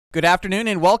Good afternoon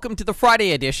and welcome to the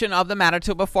Friday edition of the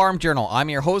Manitoba Farm Journal. I'm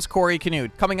your host, Corey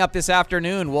Canute. Coming up this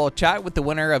afternoon, we'll chat with the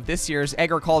winner of this year's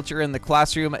Agriculture in the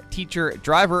Classroom Teacher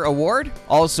Driver Award.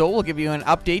 Also, we'll give you an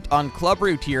update on Club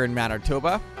Route here in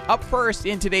Manitoba. Up first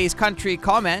in today's Country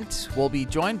Comment, we'll be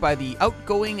joined by the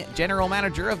outgoing General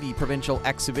Manager of the Provincial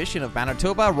Exhibition of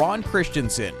Manitoba, Ron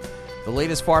Christensen. The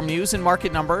latest farm news and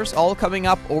market numbers all coming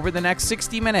up over the next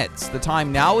 60 minutes. The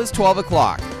time now is 12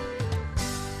 o'clock.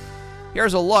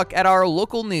 Here's a look at our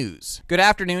local news. Good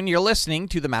afternoon, you're listening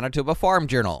to the Manitoba Farm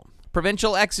Journal.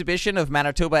 Provincial Exhibition of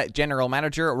Manitoba General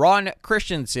Manager Ron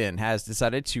Christensen has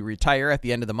decided to retire at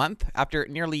the end of the month after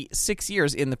nearly 6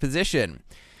 years in the position.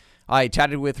 I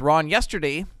chatted with Ron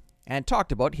yesterday and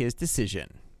talked about his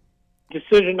decision.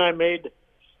 Decision I made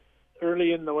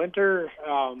early in the winter,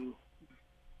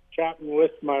 chatting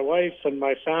with my wife and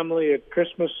my family at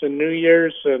Christmas and New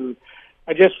Year's, and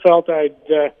I just felt I'd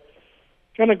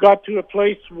kind of got to a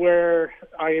place where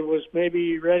I was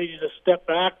maybe ready to step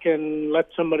back and let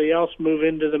somebody else move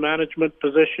into the management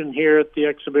position here at the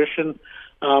exhibition.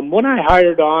 When I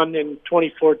hired on in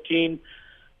 2014,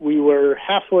 we were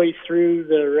halfway through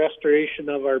the restoration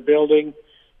of our building,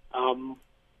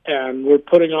 and we're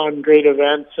putting on great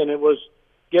events, and it was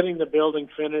getting the building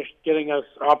finished, getting us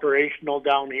operational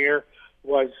down here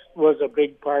was a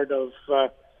big part of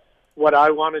what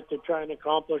I wanted to try and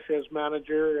accomplish as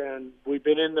manager, and we've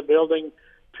been in the building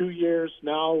 2 years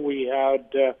now. We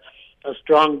had a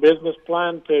strong business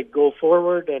plan to go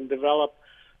forward and develop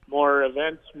more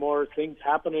events, more things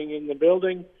happening in the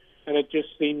building, and it just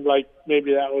seemed like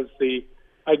maybe that was the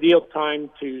ideal time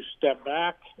to step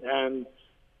back. And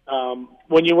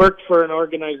when you work for an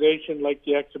organization like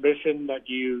the exhibition that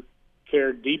you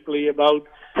care deeply about,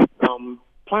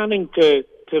 planning to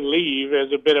leave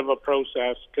is a bit of a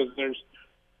process because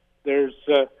there's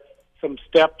some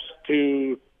steps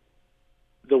to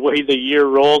the way the year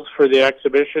rolls for the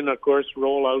exhibition. Of course,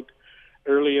 roll out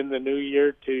early in the new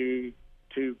year to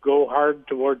go hard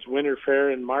towards Winter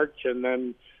Fair in March, and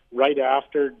then right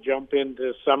after jump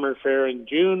into Summer Fair in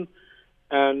June,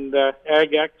 and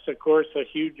AgX, of course, a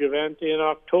huge event in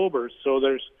October. So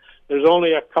there's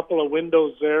only a couple of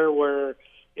windows there where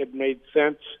it made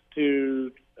sense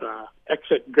to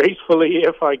exit gracefully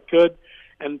if I could.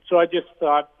 And so I just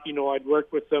thought, I'd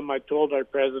work with them. I told our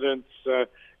presidents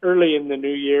early in the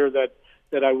new year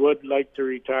that I would like to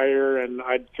retire, and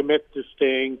I'd commit to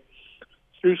staying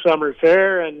through Summer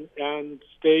Fair and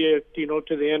stay,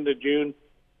 to the end of June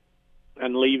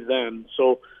and leave then.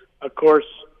 So, of course,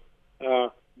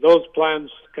 those plans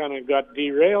kind of got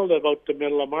derailed about the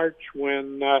middle of March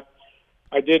when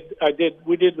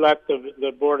we did let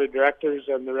the board of directors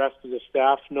and the rest of the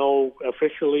staff know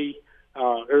officially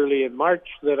early in March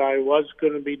that I was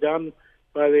going to be done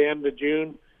by the end of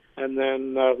June. And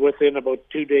then within about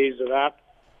 2 days of that,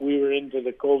 we were into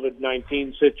the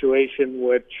COVID-19 situation,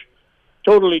 which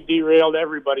totally derailed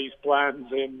everybody's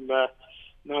plans in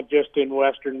not just in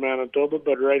Western Manitoba,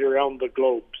 but right around the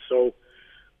globe. So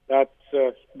that's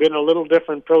been a little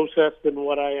different process than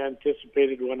what I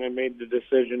anticipated when I made the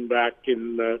decision back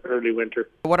in early winter.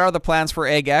 What are the plans for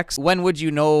AgX? When would you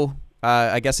know,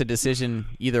 a decision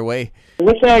either way?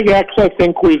 With AgX, I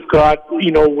think we've got,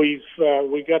 we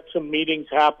got some meetings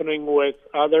happening with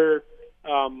other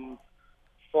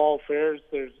fall fairs.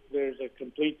 There's a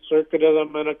complete circuit of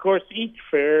them. And, of course, each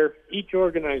fair, each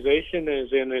organization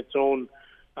is in its own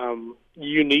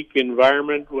unique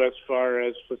environment as far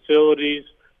as facilities,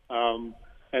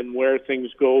 and where things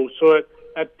go. So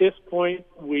at this point,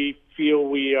 we feel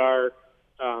we are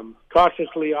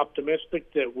cautiously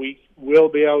optimistic that we will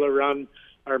be able to run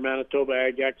our Manitoba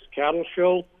AgX Cattle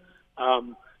Show.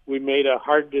 We made a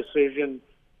hard decision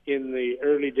in the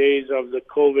early days of the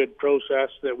COVID process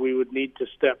that we would need to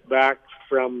step back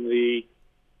from the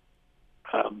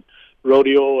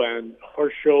rodeo and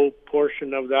horse show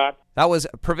portion of that. That was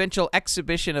Provincial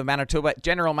Exhibition of Manitoba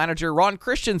General Manager Ron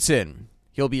Christensen.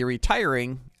 He'll be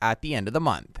retiring at the end of the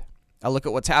month. A look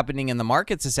at what's happening in the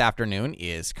markets this afternoon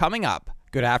is coming up.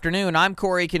 Good afternoon, I'm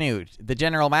Corey Canute. The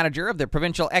General Manager of the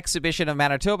Provincial Exhibition of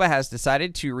Manitoba has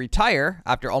decided to retire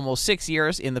after almost 6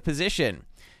 years in the position.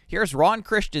 Here's Ron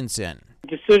Christensen.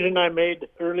 Decision I made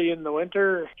early in the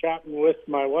winter, chatting with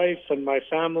my wife and my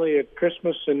family at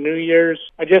Christmas and New Year's.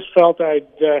 I just felt I'd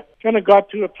kind of got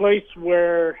to a place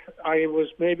where I was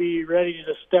maybe ready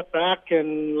to step back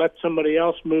and let somebody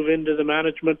else move into the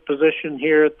management position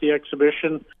here at the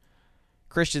exhibition.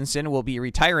 Christensen will be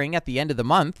retiring at the end of the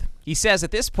month. He says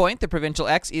at this point, the Provincial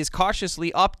X is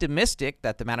cautiously optimistic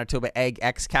that the Manitoba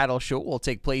AgX Cattle Show will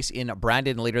take place in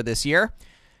Brandon later this year.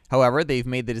 However, they've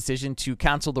made the decision to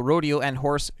cancel the rodeo and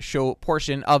horse show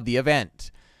portion of the event.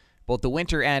 Both the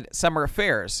winter and summer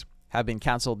fairs have been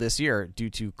canceled this year due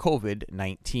to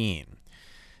COVID-19.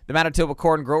 The Manitoba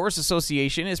Corn Growers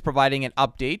Association is providing an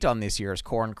update on this year's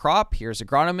corn crop. Here's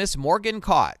agronomist Morgan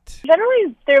Cott.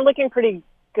 Generally, they're looking pretty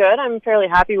good. I'm fairly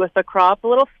happy with the crop. A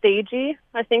little stagey,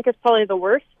 I think, is probably the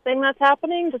worst thing that's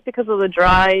happening just because of the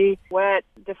dry, wet,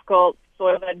 difficult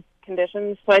soil bed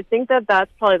conditions. So I think that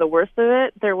that's probably the worst of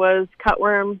it. There was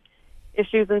cutworm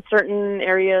issues in certain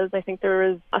areas. I think there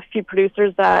was a few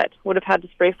producers that would have had to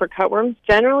spray for cutworms.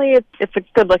 Generally, it's a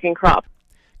good-looking crop.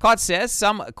 Cott says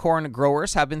some corn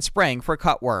growers have been spraying for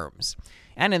cutworms.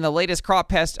 And in the latest crop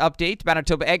pest update,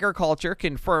 Manitoba Agriculture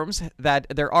confirms that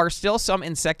there are still some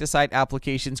insecticide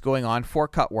applications going on for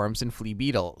cutworms and flea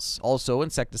beetles. Also,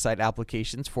 insecticide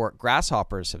applications for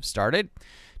grasshoppers have started.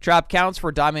 Trap counts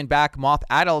for diamondback moth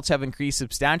adults have increased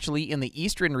substantially in the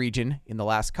eastern region in the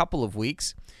last couple of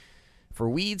weeks. For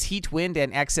weeds, heat, wind,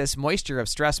 and excess moisture have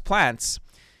stressed plants,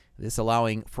 this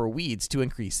allowing for weeds to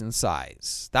increase in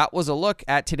size. That was a look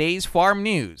at today's farm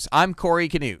news. I'm Corey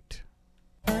Canute.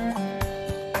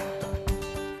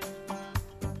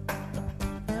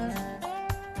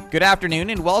 Good afternoon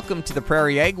and welcome to the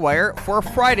Prairie Ag Wire for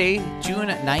Friday, June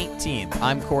 19th.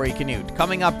 I'm Corey Canute.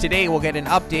 Coming up today, we'll get an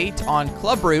update on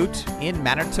Clubroot in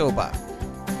Manitoba.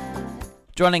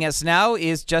 Joining us now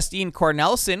is Justine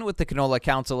Cornelson with the Canola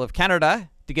Council of Canada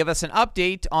to give us an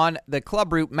update on the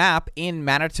Clubroot map in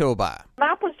Manitoba. The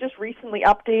map was just recently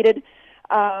updated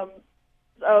of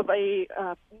a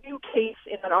new case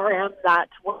in an RM that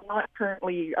was not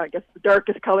currently, I guess, the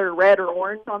darkest color, red or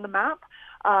orange on the map,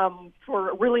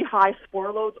 for really high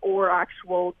spore loads or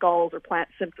actual galls or plant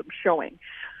symptoms showing.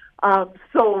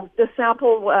 So the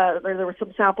sample, there were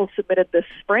some samples submitted this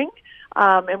spring,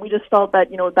 and we just felt that,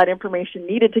 that information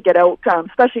needed to get out,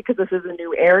 especially because this is a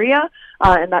new area,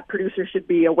 and that producers should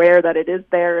be aware that it is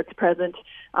there, it's present,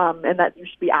 and that you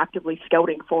should be actively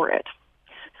scouting for it.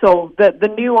 So the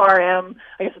new RM,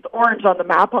 I guess it's orange on the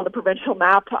map, on the provincial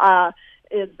map,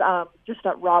 is just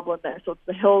at Roblin there. So it's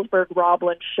the Hillsburg,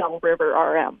 Roblin, Shell River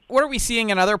RM. What are we seeing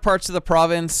in other parts of the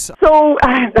province? So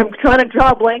I'm trying to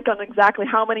draw a blank on exactly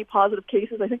how many positive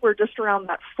cases. I think we're just around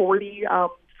that 40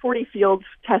 fields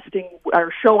testing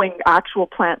or showing actual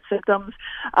plant symptoms.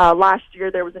 Last year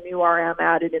there was a new RM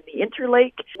added in the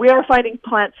Interlake. We are finding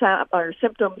plant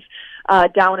symptoms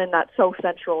down in that south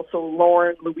central, so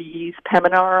Lorne, Louise,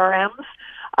 Peminar RMs.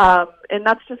 And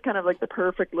that's just kind of like the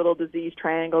perfect little disease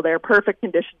triangle there. Perfect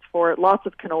conditions for it. Lots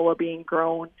of canola being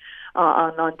grown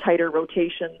on tighter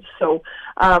rotations. So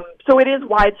it is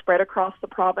widespread across the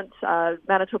province.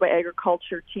 Manitoba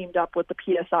Agriculture teamed up with the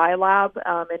PSI lab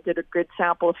and did a grid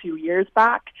sample a few years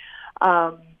back.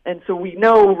 And so we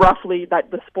know roughly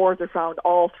that the spores are found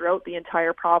all throughout the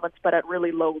entire province, but at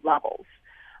really low levels.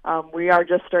 We are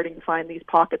just starting to find these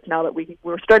pockets now that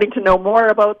we're starting to know more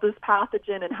about this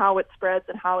pathogen and how it spreads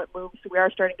and how it moves. So we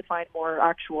are starting to find more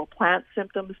actual plant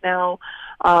symptoms now.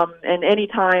 And any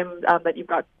time that you've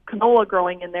got canola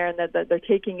growing in there and that they're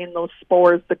taking in those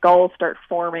spores, the galls start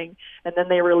forming, and then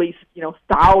they release,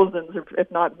 thousands,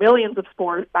 if not millions of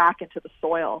spores back into the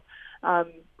soil.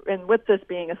 And with this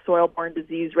being a soil-borne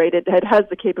disease, right, it has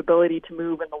the capability to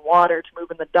move in the water, to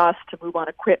move in the dust, to move on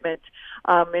equipment.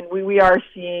 And we are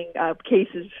seeing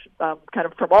cases kind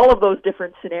of from all of those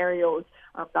different scenarios.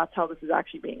 That's how this is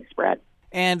actually being spread.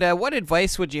 And what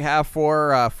advice would you have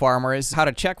for farmers, how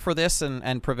to check for this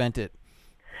and prevent it?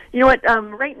 You know what,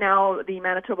 right now, the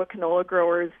Manitoba canola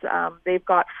growers, they've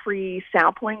got free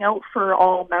sampling out for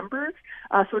all members.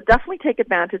 So definitely take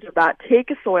advantage of that.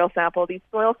 Take a soil sample. These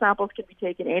soil samples can be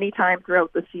taken anytime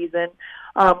throughout the season.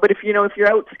 But if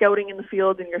you're out scouting in the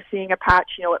field and you're seeing a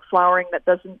patch, at flowering that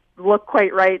doesn't look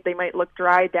quite right, they might look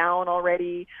dry down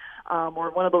already,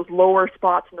 or one of those lower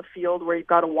spots in the field where you've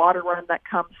got a water run that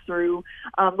comes through.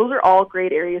 Those are all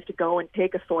great areas to go and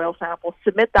take a soil sample,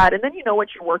 submit that, and then you know what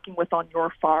you're working with on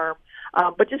your farm.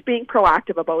 But just being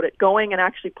proactive about it, going and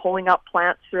actually pulling up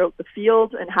plants throughout the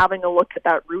field and having a look at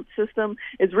that root system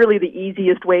is really the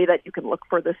easiest way that you can look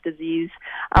for this disease.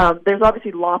 There's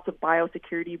obviously lots of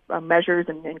biosecurity measures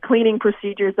and cleaning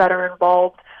procedures that are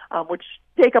involved, which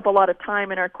take up a lot of time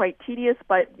and are quite tedious,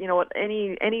 but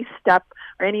any step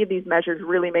or any of these measures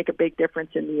really make a big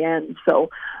difference in the end. So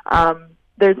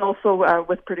there's also,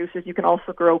 with producers, you can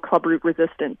also grow clubroot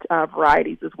resistant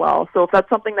varieties as well. So if that's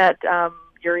something that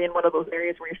you're in one of those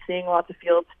areas where you're seeing lots of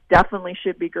fields, definitely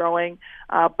should be growing,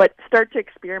 but start to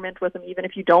experiment with them even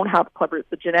if you don't have clubroot.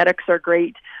 The genetics are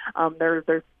great.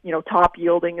 They're top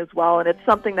yielding as well, and it's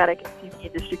something that I can see the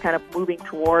industry kind of moving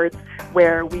towards,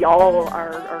 where we all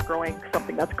are growing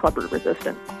something that's clubroot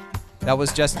resistant. That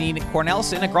was Justine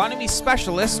Cornelson, agronomy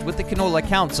specialist with the Canola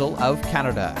Council of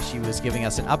Canada. She was giving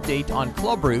us an update on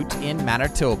clubroot in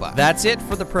Manitoba. That's it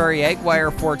for the Prairie Ag Wire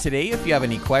for today. If you have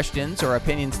any questions or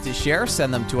opinions to share,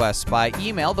 send them to us by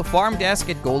email,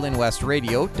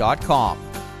 thefarmdesk@goldenwestradio.com.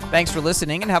 Thanks for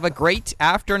listening and have a great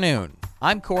afternoon.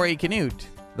 I'm Corey Canute.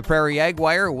 The Prairie Ag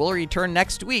Wire will return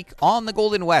next week on the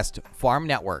Golden West Farm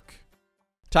Network.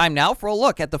 Time now for a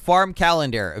look at the farm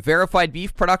calendar. Verified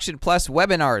Beef Production Plus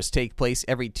webinars take place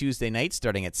every Tuesday night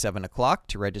starting at 7 o'clock.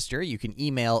 To register, you can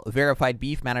email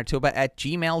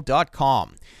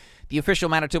verifiedbeefmanitoba@gmail.com. The official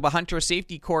Manitoba Hunter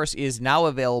Safety Course is now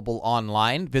available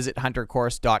online. Visit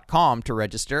huntercourse.com to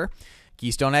register.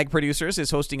 Keystone Ag Producers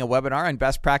is hosting a webinar on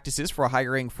best practices for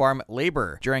hiring farm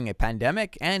labor during a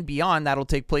pandemic and beyond. That'll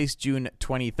take place June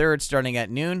 23rd starting at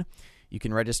noon. You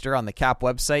can register on the CAP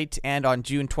website, and on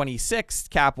June 26th,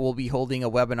 CAP will be holding a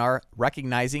webinar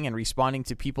recognizing and responding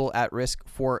to people at risk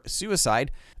for suicide.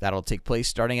 That'll take place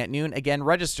starting at noon. Again,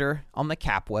 register on the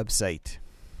CAP website.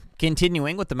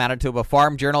 Continuing with the Manitoba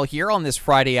Farm Journal here on this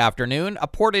Friday afternoon, a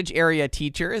Portage area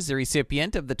teacher is the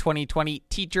recipient of the 2020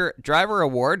 Teacher Driver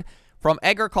Award from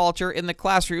Agriculture in the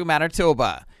Classroom,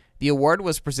 Manitoba. The award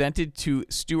was presented to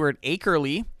Stuart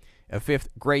Akerley, a 5th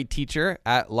grade teacher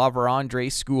at La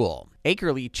Vérendrye School.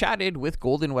 Akerley chatted with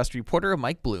Golden West reporter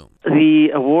Mike Bloom. The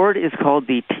award is called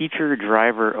the Teacher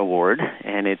Driver Award,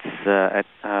 and it's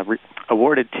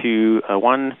awarded to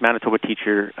one Manitoba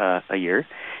teacher a year.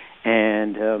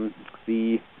 And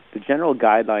the general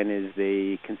guideline is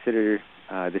they consider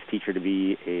this teacher to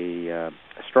be a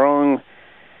strong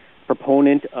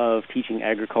proponent of teaching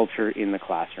agriculture in the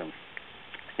classroom.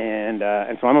 And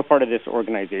so I'm a part of this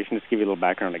organization. Just to give you a little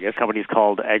background, I guess. The company's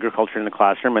called Agriculture in the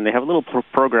Classroom, and they have a little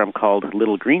program called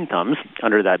Little Green Thumbs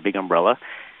under that big umbrella.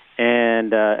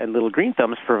 And Little Green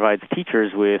Thumbs provides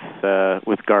teachers with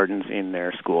gardens in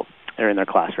their school or in their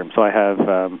classroom. So I have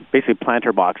basically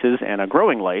planter boxes and a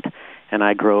growing light, and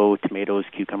I grow tomatoes,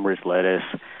 cucumbers, lettuce,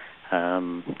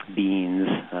 beans,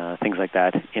 things like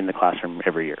that in the classroom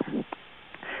every year.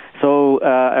 So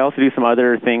I also do some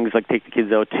other things like take the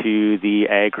kids out to the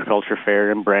agriculture fair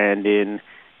in Brandon.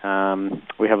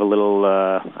 We have a little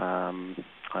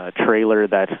trailer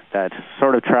that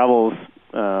sort of travels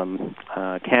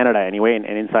Canada anyway, and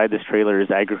inside this trailer is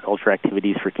agriculture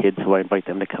activities for kids, so I invite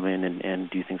them to come in and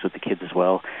do things with the kids as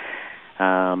well.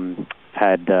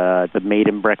 Had the Made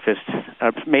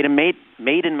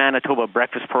in Manitoba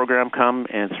breakfast program come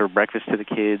and serve breakfast to the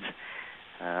kids,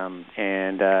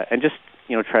 and just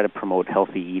try to promote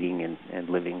healthy eating and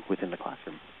living within the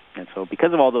classroom. And so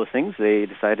because of all those things, they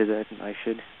decided that I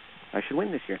should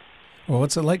win this year. Well,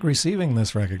 what's it like receiving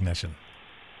this recognition?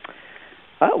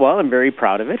 Well, I'm very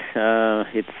proud of it.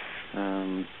 It's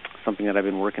something that I've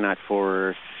been working at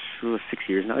for 6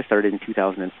 years now. I started in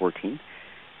 2014.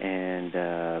 And,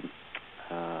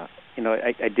 I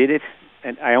did it,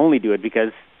 and I only do it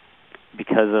because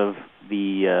of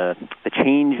the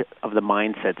change of the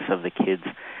mindsets of the kids.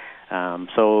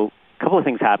 So a couple of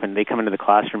things happen. They come into the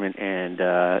classroom and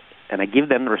I give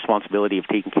them the responsibility of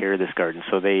taking care of this garden.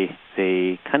 So they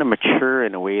kind of mature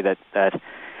in a way that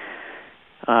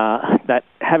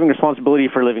having responsibility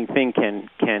for a living thing can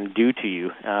do to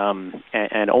you,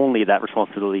 and only that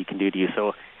responsibility can do to you.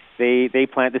 So they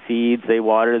plant the seeds, they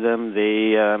water them,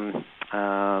 they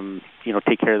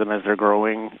take care of them as they're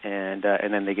growing, and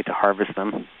then they get to harvest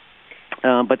them.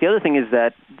 But the other thing is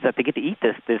that they get to eat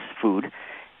this food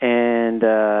and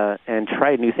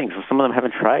try new things. So some of them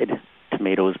haven't tried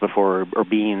tomatoes before or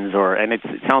beans, and it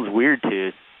sounds weird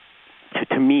to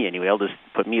me anyway. I'll just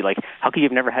put me, like, how could you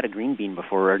have never had a green bean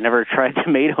before or never tried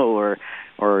tomato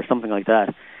or something like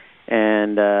that?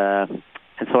 And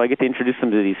so I get to introduce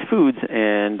them to these foods,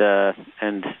 and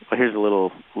here's a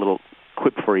little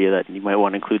quip for you that you might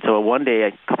want to include. So one day,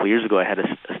 a couple of years ago, I had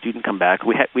a student come back.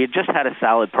 We had just had a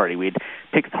salad party. We'd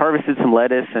harvested some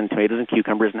lettuce and tomatoes and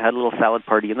cucumbers and had a little salad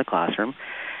party in the classroom.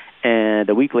 And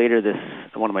a week later,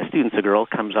 one of my students, a girl,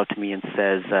 comes up to me and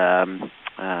says,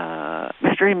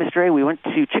 Mr. A, we went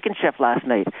to Chicken Chef last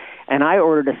night, and I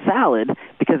ordered a salad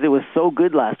because it was so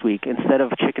good last week instead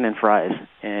of chicken and fries.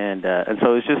 And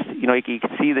so it's just, you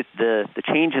can see that the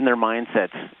change in their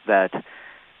mindsets that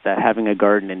having a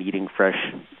garden and eating fresh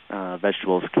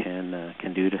vegetables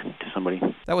can do to somebody.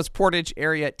 That was Portage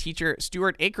area teacher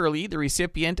Stuart Akerley, the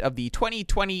recipient of the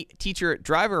 2020 Teacher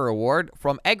Driver Award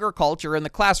from Agriculture in the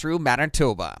Classroom,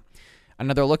 Manitoba.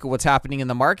 Another look at what's happening in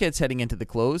the markets heading into the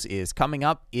close is coming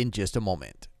up in just a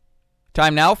moment.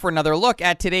 Time now for another look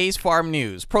at today's farm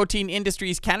news. Protein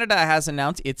Industries Canada has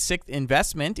announced its 6th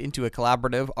investment into a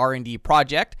collaborative R&D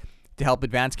project to help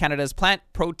advance Canada's plant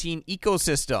protein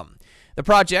ecosystem. The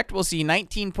project will see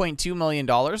 $19.2 million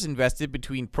invested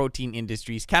between Protein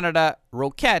Industries Canada,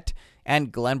 Roquette,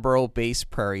 and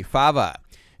Glenboro-based Prairie Fava.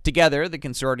 Together, the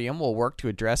consortium will work to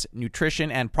address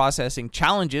nutrition and processing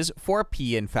challenges for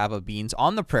pea and fava beans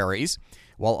on the prairies,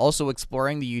 while also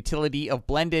exploring the utility of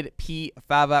blended pea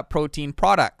fava protein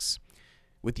products.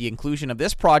 With the inclusion of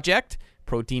this project,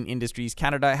 Protein Industries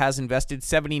Canada has invested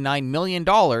 $79 million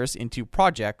into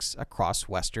projects across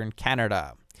Western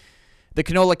Canada. The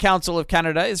Canola Council of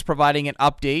Canada is providing an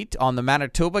update on the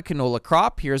Manitoba canola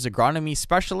crop. Here's agronomy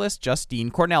specialist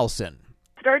Justine Cornelson.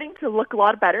 Starting to look a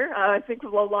lot better. I think a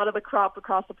lot of the crop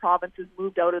across the province has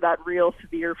moved out of that real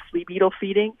severe flea beetle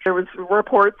feeding. There was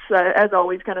reports, as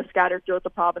always, kind of scattered throughout the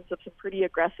province of some pretty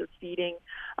aggressive feeding.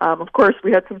 Of course,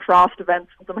 we had some frost events,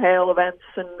 some hail events,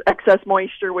 and excess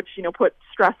moisture, which put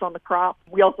stress on the crop.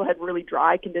 We also had really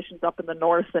dry conditions up in the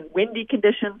north and windy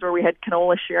conditions where we had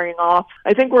canola shearing off.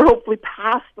 I think we're hopefully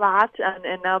past that,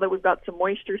 and now that we've got some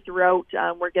moisture throughout,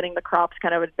 we're getting the crops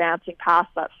kind of advancing past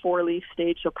that 4-leaf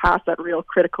stage, so past that real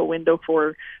critical window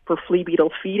for flea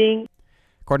beetle feeding.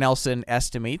 Cornelson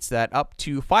estimates that up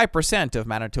to 5% of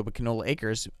Manitoba canola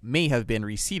acres may have been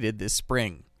reseeded this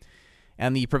spring.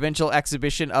 And the Provincial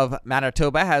Exhibition of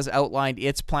Manitoba has outlined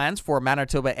its plans for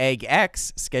Manitoba Ag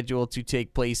X, scheduled to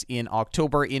take place in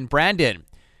October in Brandon.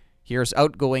 Here's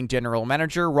outgoing General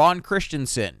Manager Ron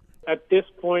Christensen. At this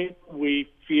point, we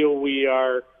feel we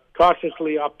are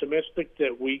cautiously optimistic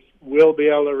that we will be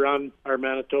able to run our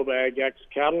Manitoba Ag X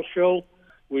cattle show.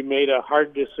 We made a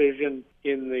hard decision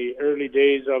in the early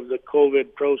days of the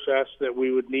COVID process that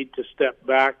we would need to step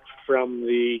back from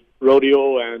the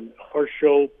rodeo and horse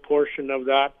show portion of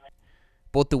that.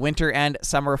 Both the winter and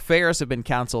summer fairs have been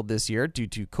canceled this year due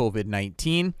to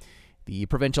COVID-19. The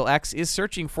Provincial X is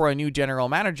searching for a new general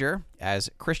manager, as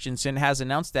Christensen has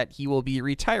announced that he will be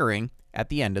retiring at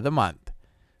the end of the month.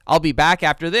 I'll be back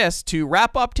after this to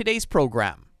wrap up today's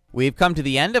program. We've come to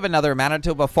the end of another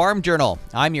Manitoba Farm Journal.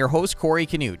 I'm your host, Corey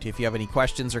Canute. If you have any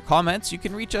questions or comments, you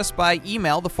can reach us by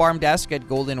email,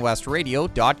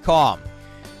 thefarmdesk@goldenwestradio.com.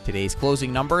 Today's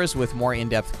closing numbers with more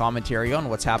in-depth commentary on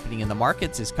what's happening in the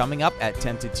markets is coming up at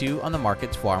 10 to 2 on the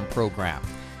Markets Farm program.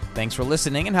 Thanks for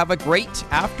listening and have a great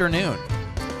afternoon.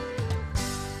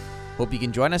 Hope you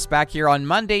can join us back here on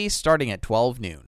Monday starting at 12 noon.